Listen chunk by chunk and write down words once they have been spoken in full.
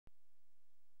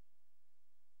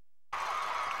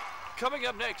Coming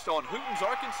up next on Hooten's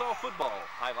Arkansas football,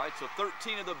 highlights of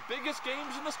 13 of the biggest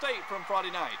games in the state from Friday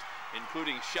night,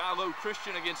 including Shiloh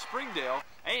Christian against Springdale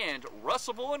and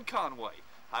Russellville and Conway.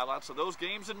 Highlights of those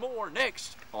games and more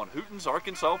next on Hooten's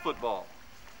Arkansas football.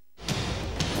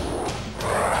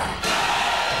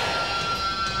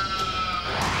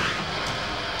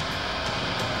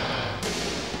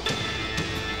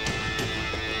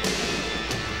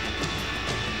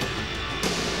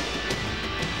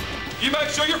 You make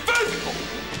sure you're physical.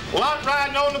 Well, I'm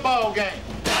riding on the ball game.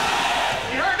 You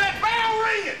heard that bell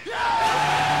ringing?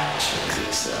 Check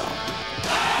this out.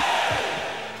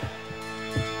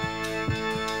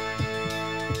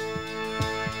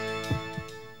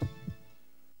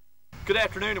 Good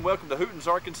afternoon and welcome to Hooten's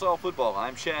Arkansas football.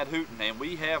 I'm Chad Hooten and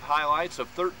we have highlights of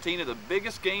 13 of the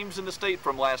biggest games in the state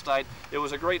from last night. It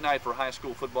was a great night for high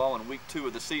school football in week 2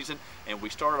 of the season, and we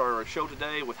start our show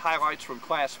today with highlights from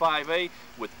Class 5A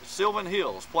with Sylvan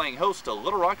Hills playing host to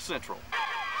Little Rock Central.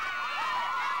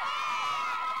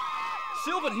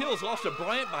 Sylvan Hills lost to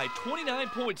Bryant by 29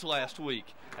 points last week,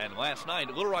 and last night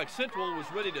Little Rock Central was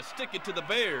ready to stick it to the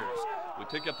Bears. We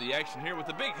pick up the action here with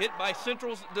a big hit by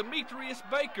Central's Demetrius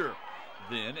Baker.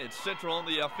 Then it's Central on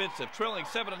the offensive, trailing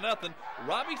 7-0.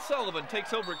 Robbie Sullivan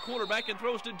takes over at quarterback and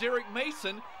throws to Derek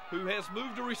Mason, who has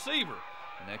moved to receiver.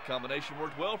 And that combination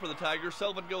worked well for the Tigers.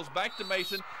 Sullivan goes back to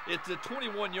Mason. It's a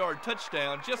 21-yard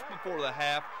touchdown just before the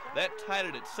half. That tied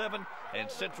it at 7, and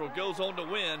Central goes on to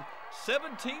win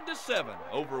 17-7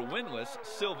 over winless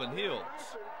Sylvan Hills.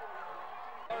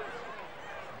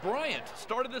 Bryant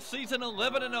started the season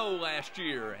 11-0 last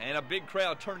year, and a big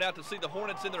crowd turned out to see the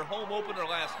Hornets in their home opener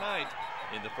last night.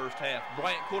 In the first half,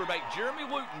 Bryant quarterback Jeremy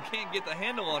Wooten can't get the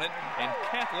handle on it, and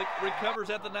Catholic recovers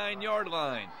at the 9-yard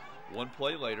line. One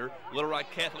play later, Little Rock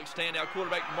Catholic standout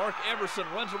quarterback Mark Everson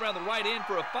runs around the right end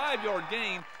for a 5-yard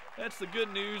gain. That's the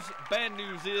good news. Bad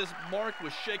news is Mark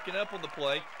was shaken up on the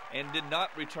play and did not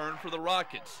return for the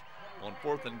Rockets. On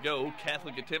 4th and go,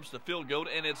 Catholic attempts the field goal,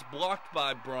 and it's blocked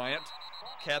by Bryant.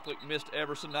 Catholic missed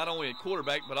Everson not only at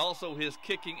quarterback, but also his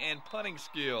kicking and punting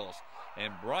skills.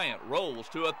 And Bryant rolls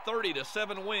to a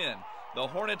 30-7 win. The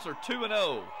Hornets are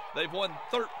 2-0. They've won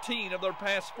 13 of their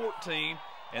past 14,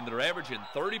 and they're averaging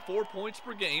 34 points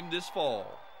per game this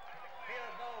fall.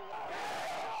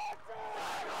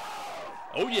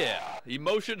 Oh yeah,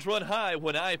 emotions run high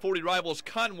when I-40 rivals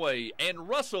Conway and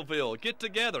Russellville get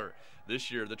together. This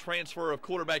year, the transfer of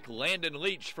quarterback Landon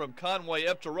Leach from Conway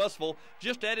up to Russellville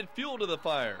just added fuel to the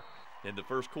fire. In the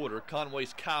first quarter,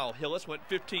 Conway's Kyle Hillis went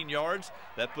 15 yards.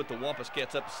 That put the Wampus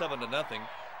Cats up 7-0.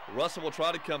 Russell will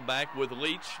try to come back with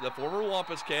Leach, the former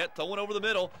Wampus Cat, throwing over the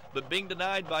middle, but being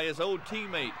denied by his old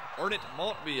teammate, Ernest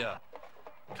Montvia.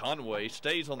 Conway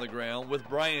stays on the ground with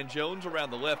Brian Jones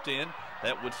around the left end.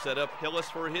 That would set up Hillis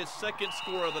for his second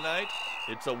score of the night.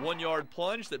 It's a 1-yard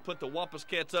plunge that put the Wampus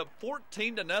Cats up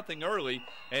 14-0 early,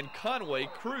 and Conway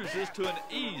cruises to an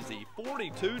easy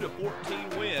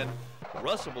 42-14 win.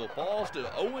 Russellville falls to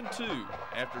 0-2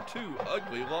 after 2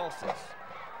 ugly losses.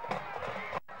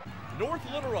 North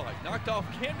Little Rock knocked off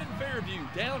Camden Fairview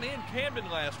down in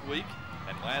Camden last week,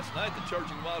 and last night the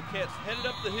Charging Wildcats headed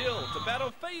up the hill to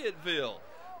battle Fayetteville.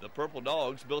 The Purple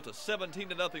Dogs built a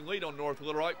 17-0 lead on North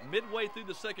Little Rock midway through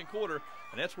the second quarter,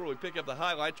 and that's where we pick up the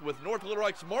highlights with North Little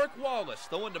Rock's Mark Wallace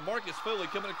throwing to Marcus Foley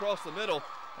coming across the middle.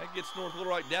 That gets North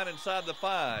Little Rock down inside the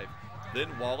 5.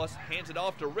 Then Wallace hands it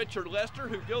off to Richard Lester,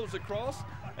 who goes across.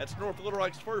 That's North Little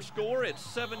Rock's first score. It's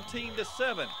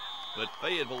 17-7. But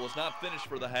Fayetteville was not finished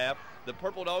for the half. The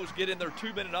Purple Dogs get in their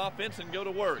 2-minute offense and go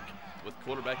to work, with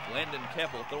quarterback Landon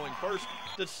Keppel throwing first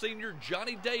to senior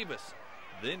Johnny Davis.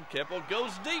 Then Keppel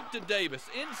goes deep to Davis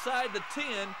inside the 10,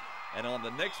 and on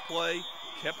the next play,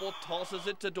 Keppel tosses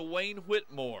it to Dwayne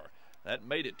Whitmore. That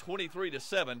made it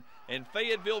 23-7, and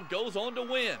Fayetteville goes on to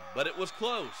win, but it was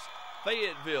close.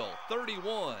 Fayetteville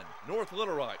 31, North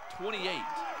Little Rock 28.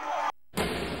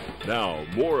 Now,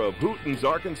 more of Hooten's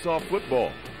Arkansas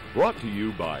football, brought to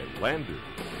you by Lander.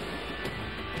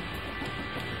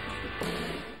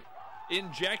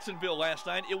 In Jacksonville last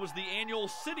night, it was the annual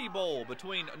City Bowl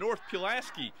between North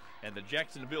Pulaski and the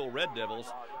Jacksonville Red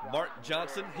Devils. Mark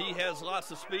Johnson, he has lots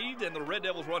of speed, and the Red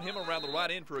Devils run him around the right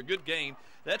end for a good game.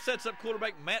 That sets up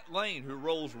quarterback Matt Lane, who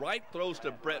rolls right, throws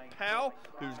to Brett Powell,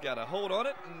 who's got a hold on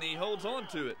it, and he holds on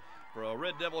to it for a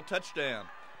Red Devil touchdown.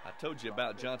 I told you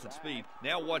about Johnson's speed.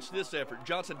 Now watch this effort.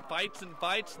 Johnson fights and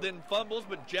fights, then fumbles,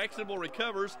 but Jacksonville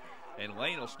recovers, and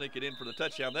Lane will sneak it in for the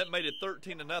touchdown. That made it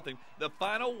 13-0. The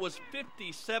final was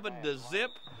 57-0.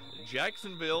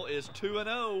 Jacksonville is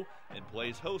 2-0 and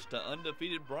plays host to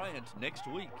undefeated Bryant next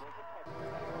week.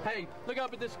 Hey, look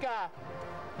up at the sky.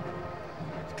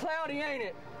 It's cloudy, ain't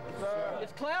it?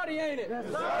 It's cloudy, ain't it? Yes,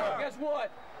 sir. Guess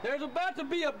what? There's about to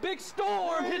be a big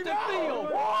storm hit the field.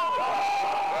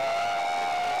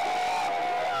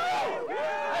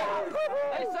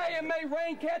 They say it may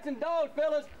rain cats and dogs,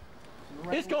 fellas.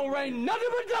 It's gonna rain nothing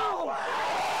but dogs.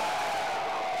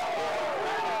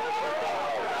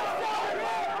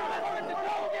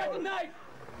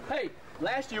 Hey,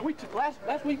 last week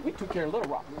we took care of Little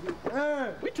Rock.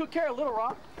 We took care of Little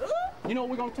Rock. You know what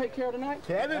we're gonna take care of tonight?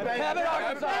 Cabot,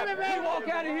 Arkansas. We walk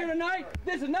out of here tonight.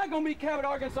 This is not gonna be Cabot,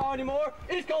 Arkansas anymore.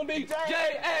 It's gonna be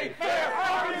J.A. Fair,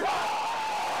 Arkansas.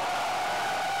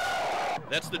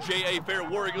 That's the J.A. Fair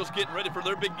War Eagles getting ready for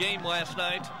their big game last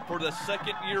night. For the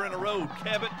second year in a row,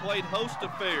 Cabot played host to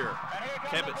Fair.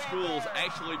 Cabot Schools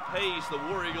actually pays the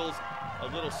War Eagles a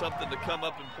little something to come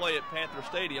up and play at Panther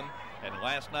Stadium, and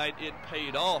last night it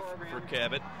paid off for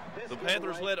Cabot. The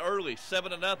Panthers led early,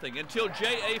 7-0, until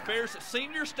J.A. Fair's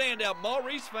senior standout,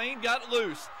 Maurice Fain, got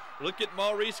loose. Look at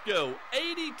Maurice go,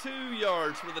 82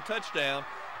 yards for the touchdown.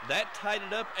 That tied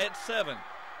it up at 7.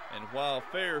 And while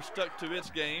Fair stuck to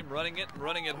its game, running it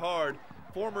hard,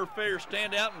 former Fair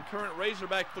standout and current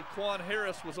Razorback Faquan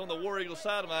Harris was on the War Eagles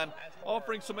sideline,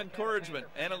 offering some encouragement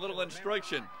and a little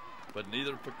instruction. But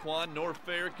neither Faquan nor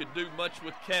Fair could do much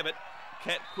with Cabot.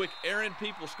 Quick Aaron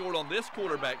People scored on this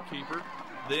quarterback keeper.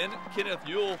 Then Kenneth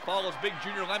Ewell follows big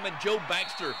junior lineman Joe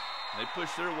Baxter. They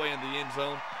push their way in the end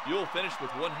zone. Ewell finished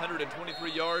with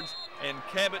 123 yards, and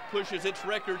Cabot pushes its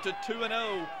record to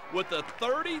 2-0 with a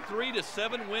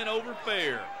 33-7 win over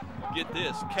Fair. Get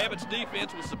this, Cabot's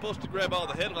defense was supposed to grab all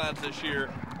the headlines this year,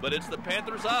 but it's the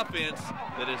Panthers' offense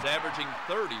that is averaging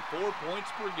 34 points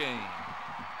per game.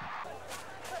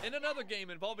 In another game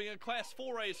involving a Class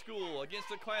 4A school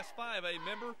against a Class 5A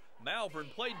member, Malvern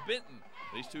played Benton.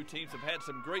 These two teams have had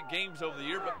some great games over the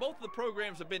year, but both of the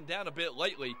programs have been down a bit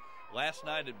lately. Last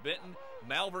night at Benton,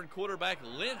 Malvern quarterback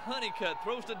Lynn Honeycutt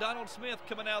throws to Donald Smith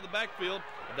coming out of the backfield.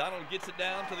 Donald gets it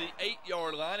down to the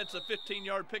 8-yard line. It's a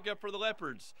 15-yard pickup for the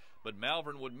Leopards. But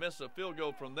Malvern would miss a field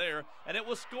goal from there, and it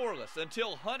was scoreless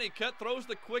until Honeycutt throws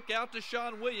the quick out to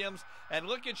Sean Williams. And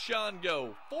look at Sean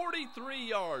go, 43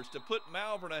 yards to put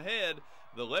Malvern ahead.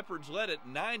 The Leopards led it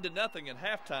 9-0 at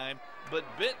halftime, but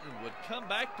Benton would come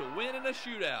back to win in a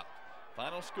shootout.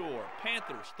 Final score,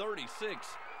 Panthers 36,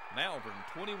 Malvern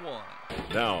 21.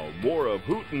 Now, more of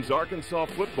Hooten's Arkansas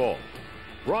football.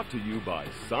 Brought to you by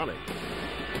Sonic.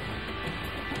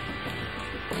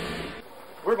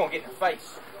 We're going to get in their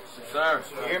face. Sir.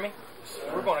 You hear me?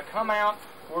 We're going to come out,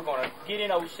 we're going to get in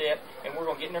O-set, and we're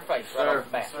going to get in their face right off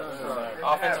the bat.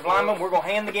 Offensive lineman, we're going to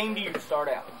hand the game to you to start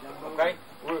out. Okay?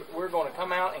 We're going to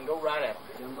come out and go right at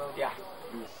them. Yeah.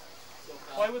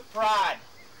 Play with pride.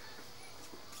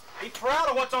 Be proud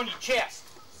of what's on your chest.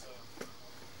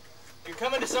 You're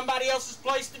coming to somebody else's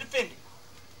place to defend it.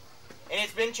 And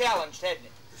it's been challenged, hasn't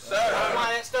it? Sir. That's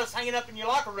why that stuff's hanging up in your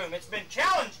locker room. It's been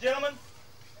challenged, gentlemen.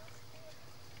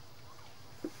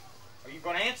 Are you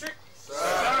going to answer it? Sir.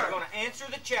 You're going to answer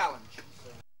the challenge.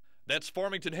 That's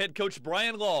Farmington head coach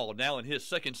Brian Law, now in his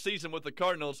second season with the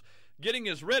Cardinals, getting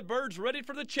his Redbirds ready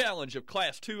for the challenge of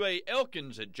Class 2A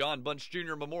Elkins at John Bunch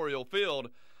Jr. Memorial Field.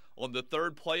 On the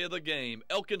third play of the game,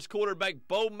 Elkins quarterback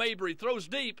Bo Mabry throws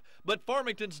deep, but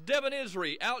Farmington's Devin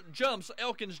Isry out-jumps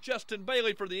Elkins' Justin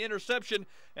Bailey for the interception,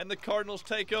 and the Cardinals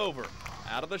take over.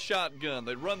 Out of the shotgun,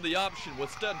 they run the option with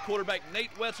stud quarterback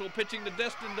Nate Wetzel pitching to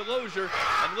Destin DeLozier,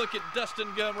 and look at Dustin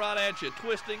Gunn right at you,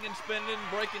 twisting and spinning and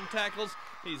breaking tackles.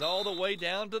 He's all the way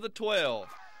down to the 12.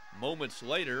 Moments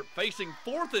later, facing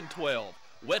 4th and 12,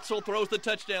 Wetzel throws the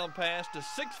touchdown pass to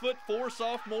 6'4"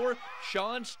 sophomore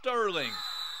Sean Sterling.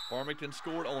 Farmington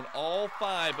scored on all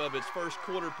 5 of its first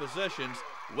quarter possessions.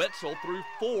 Wetzel threw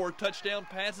 4 touchdown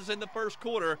passes in the first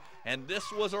quarter, and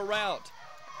this was a rout.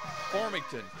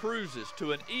 Farmington cruises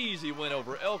to an easy win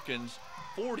over Elkins,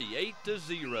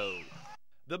 48-0.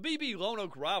 The BB Lone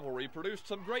Oak rivalry produced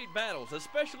some great battles,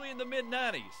 especially in the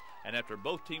mid-90s. And after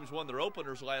both teams won their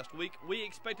openers last week, we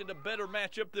expected a better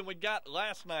matchup than we got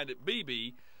last night at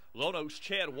BB. Lone Oak's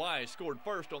Chad Wise scored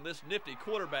first on this nifty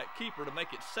quarterback keeper to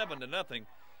make it 7-0.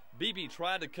 BB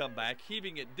tried to come back,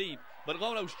 heaving it deep, but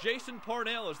Lone Oak's Jason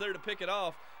Parnell is there to pick it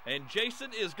off, and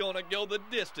Jason is going to go the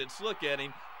distance. Look at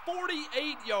him,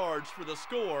 48 yards for the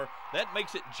score. That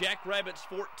makes it Jackrabbits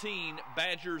 14,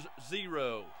 Badgers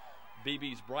 0.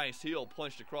 BB's Bryce Hill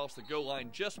punched across the goal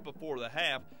line just before the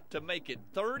half to make it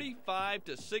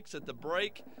 35-6 at the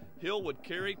break. Hill would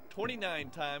carry 29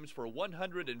 times for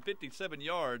 157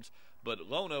 yards, but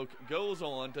Lone Oak goes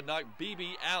on to knock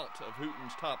BB out of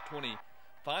Hooten's top 20.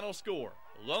 Final score,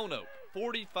 Lone Oak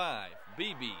 45,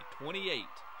 BB 28.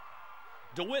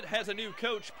 DeWitt has a new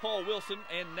coach, Paul Wilson,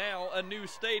 and now a new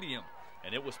stadium.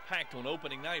 and it was packed on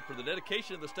opening night for the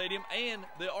dedication of the stadium and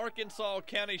the Arkansas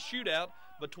County shootout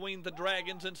between the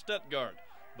Dragons and Stuttgart.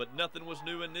 But nothing was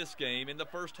new in this game. In the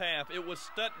first half, it was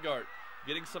Stuttgart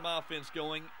getting some offense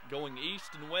going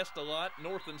east and west a lot,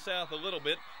 north and south a little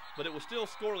bit, but it was still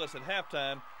scoreless at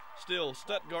halftime. Still,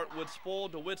 Stuttgart would spoil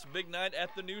DeWitt's big night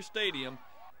at the new stadium.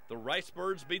 The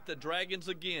Ricebirds beat the Dragons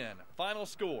again. Final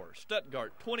score,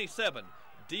 Stuttgart 27,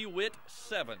 DeWitt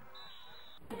 7.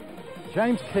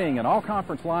 James King, an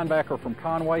all-conference linebacker from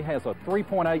Conway, has a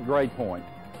 3.8 grade point.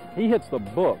 He hits the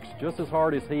books just as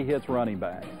hard as he hits running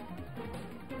backs.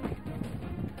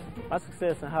 My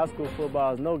success in high school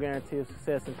football is no guarantee of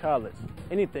success in college.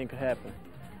 Anything could happen.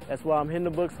 That's why I'm hitting the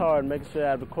books hard and making sure I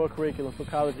have the core curriculum for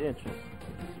college entrance.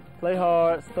 Play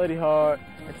hard, study hard,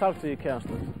 and talk to your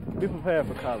counselors. Be prepared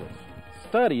for college.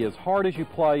 Study as hard as you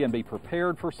play and be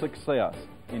prepared for success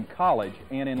in college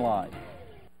and in life.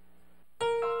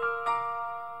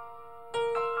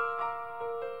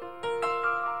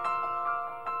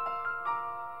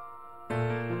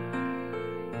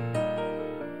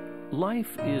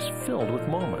 Life is filled with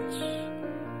moments.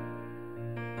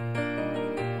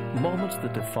 Moments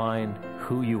that define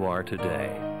who you are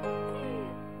today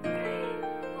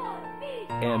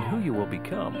and who you will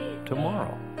become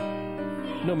tomorrow.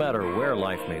 No matter where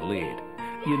life may lead,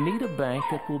 you need a bank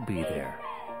that will be there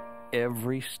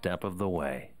every step of the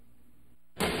way.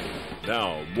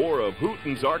 Now, more of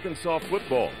Hooten's Arkansas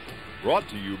football, brought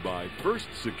to you by First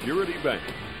Security Bank.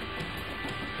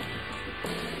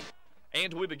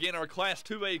 And we begin our Class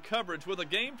 2A coverage with a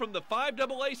game from the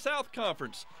 5AA South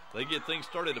Conference. They get things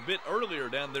started a bit earlier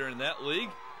down there in that league.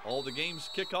 All the games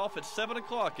kick off at 7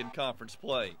 o'clock in conference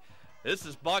play. This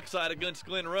is Bauxite against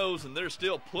Glen Rose, and there's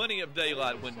still plenty of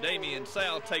daylight when Damian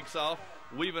Sal takes off,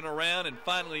 weaving around and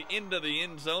finally into the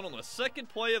end zone on the second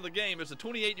play of the game. It's a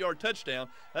 28-yard touchdown.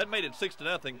 That made it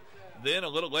 6-0. Then a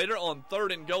little later on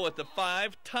 3rd and goal at the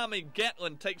 5, Tommy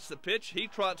Gatlin takes the pitch. He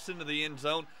trots into the end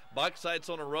zone. Bauxite's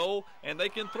on a roll, and they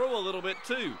can throw a little bit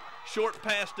too. Short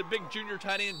pass to big junior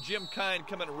tight end Jim Kine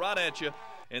coming right at you.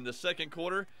 In the second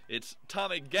quarter, it's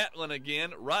Tommy Gatlin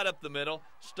again, right up the middle,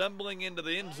 stumbling into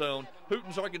the end zone.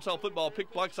 Hooten's Arkansas football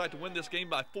picked Bauxite to win this game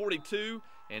by 42,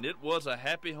 and it was a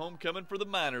happy homecoming for the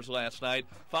Miners last night.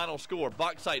 Final score,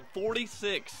 Bauxite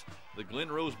 46, the Glen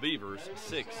Rose Beavers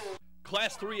 6.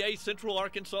 Class 3A Central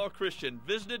Arkansas Christian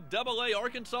visited AA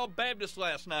Arkansas Baptist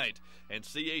last night, and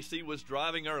CAC was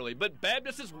driving early, but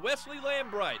Baptist's Wesley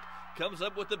Lambright comes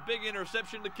up with a big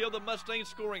interception to kill the Mustangs'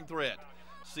 scoring threat.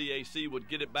 CAC would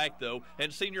get it back though,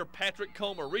 and senior Patrick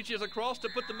Comer reaches across to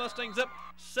put the Mustangs up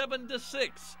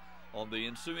 7-6. On the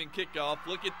ensuing kickoff,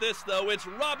 look at this though, it's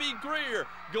Robbie Greer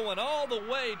going all the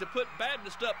way to put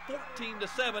Baptist up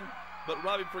 14-7, but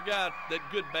Robbie forgot that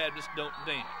good Baptists don't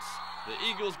dance. The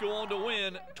Eagles go on to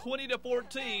win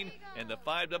 20-14 in the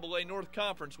 5AA North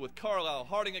Conference with Carlisle,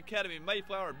 Harding Academy,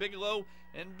 Mayflower, Bigelow,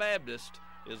 and Baptist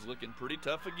is looking pretty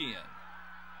tough again.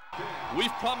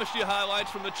 We've promised you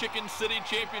highlights from the Chicken City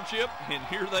Championship, and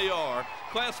here they are.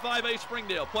 Class 5A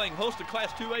Springdale playing host to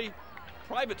Class 2A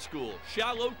private school,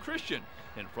 Shiloh Christian,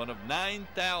 in front of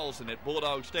 9,000 at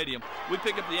Bulldog Stadium. We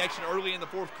pick up the action early in the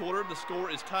fourth quarter. The score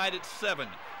is tied at 7.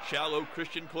 Shiloh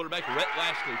Christian quarterback Rhett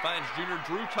Lashley finds junior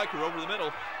Drew Tucker over the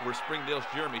middle, where Springdale's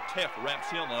Jeremy Teff wraps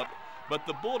him up. But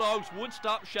the Bulldogs would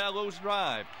stop Shiloh's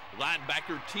drive.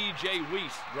 Linebacker T.J.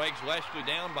 Weiss drags Lashley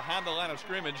down behind the line of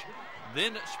scrimmage.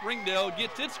 Then Springdale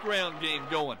gets its ground game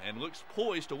going and looks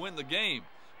poised to win the game,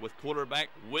 with quarterback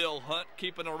Will Hunt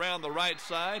keeping around the right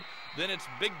side. Then it's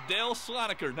Big Dale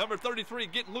Sloniker, number 33,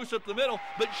 getting loose up the middle,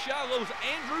 but Shiloh's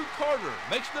Andrew Carter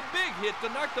makes the big hit to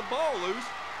knock the ball loose,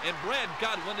 and Brad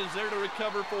Godwin is there to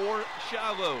recover for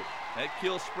Shiloh. That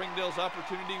kills Springdale's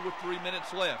opportunity with 3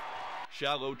 minutes left.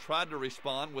 Shiloh tried to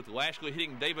respond with Lashley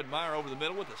hitting David Meyer over the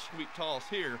middle with a sweet toss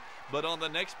here, but on the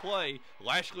next play,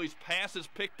 Lashley's pass is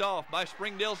picked off by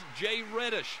Springdale's Jay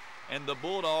Reddish, and the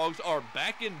Bulldogs are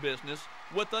back in business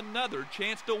with another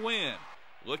chance to win.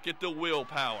 Look at the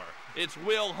willpower. It's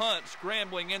Will Hunt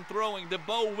scrambling and throwing to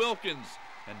Bo Wilkins,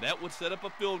 and that would set up a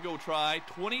field goal try.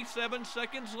 27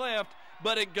 seconds left,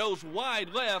 but it goes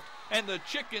wide left, and the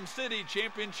Chicken City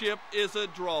Championship is a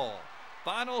draw.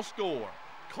 Final score,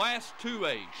 Class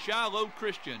 2A Shiloh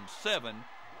Christian 7,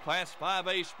 Class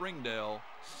 5A Springdale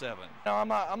 7. No, I'm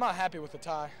not happy with the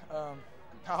tie. I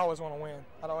always want to win.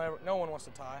 No one wants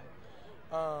to tie.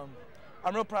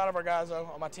 I'm real proud of our guys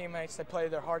though, my teammates. They played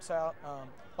their hearts out.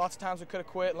 Lots of times we could have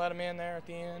quit and let them in there at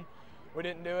the end. We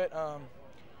didn't do it.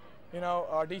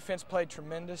 Our defense played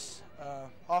tremendous.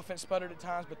 Offense sputtered at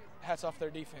times, but hats off their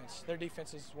defense. Their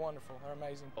defense is wonderful. They're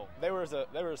amazing. They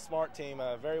were a smart team,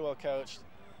 very well coached.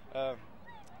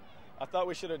 I thought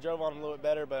we should have drove on them a little bit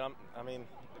better, but I mean,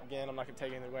 again, I'm not going to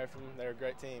take anything away from them. They're a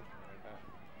great team.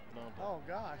 Oh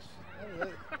gosh,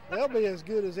 they'll be as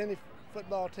good as any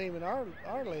football team in our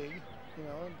league, you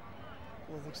know,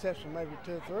 with the exception of maybe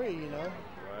 2 or 3, you know. Right.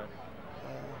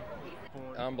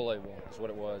 Unbelievable is what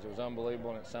it was. It was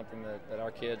unbelievable, and it's something that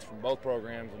our kids from both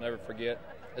programs will never forget.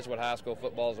 This is what high school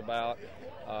football is about.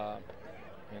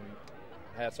 And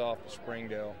hats off to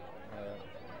Springdale.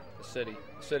 The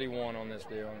city won on this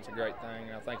deal, and it's a great thing,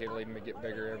 and I think it'll even get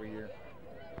bigger every year.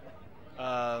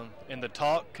 And the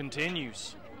talk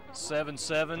continues.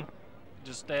 7-7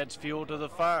 just adds fuel to the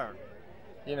fire.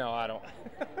 You know, I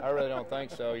really don't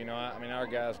think so. You know, I mean, our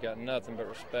guys got nothing but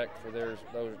respect for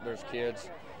those kids.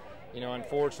 You know,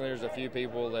 unfortunately, there's a few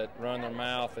people that run their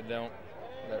mouth that don't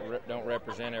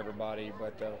represent everybody,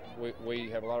 but we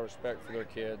have a lot of respect for their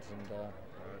kids, and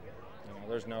you know,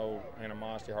 there's no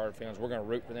animosity, hard feelings. We're going to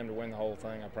root for them to win the whole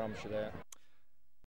thing. I promise you that.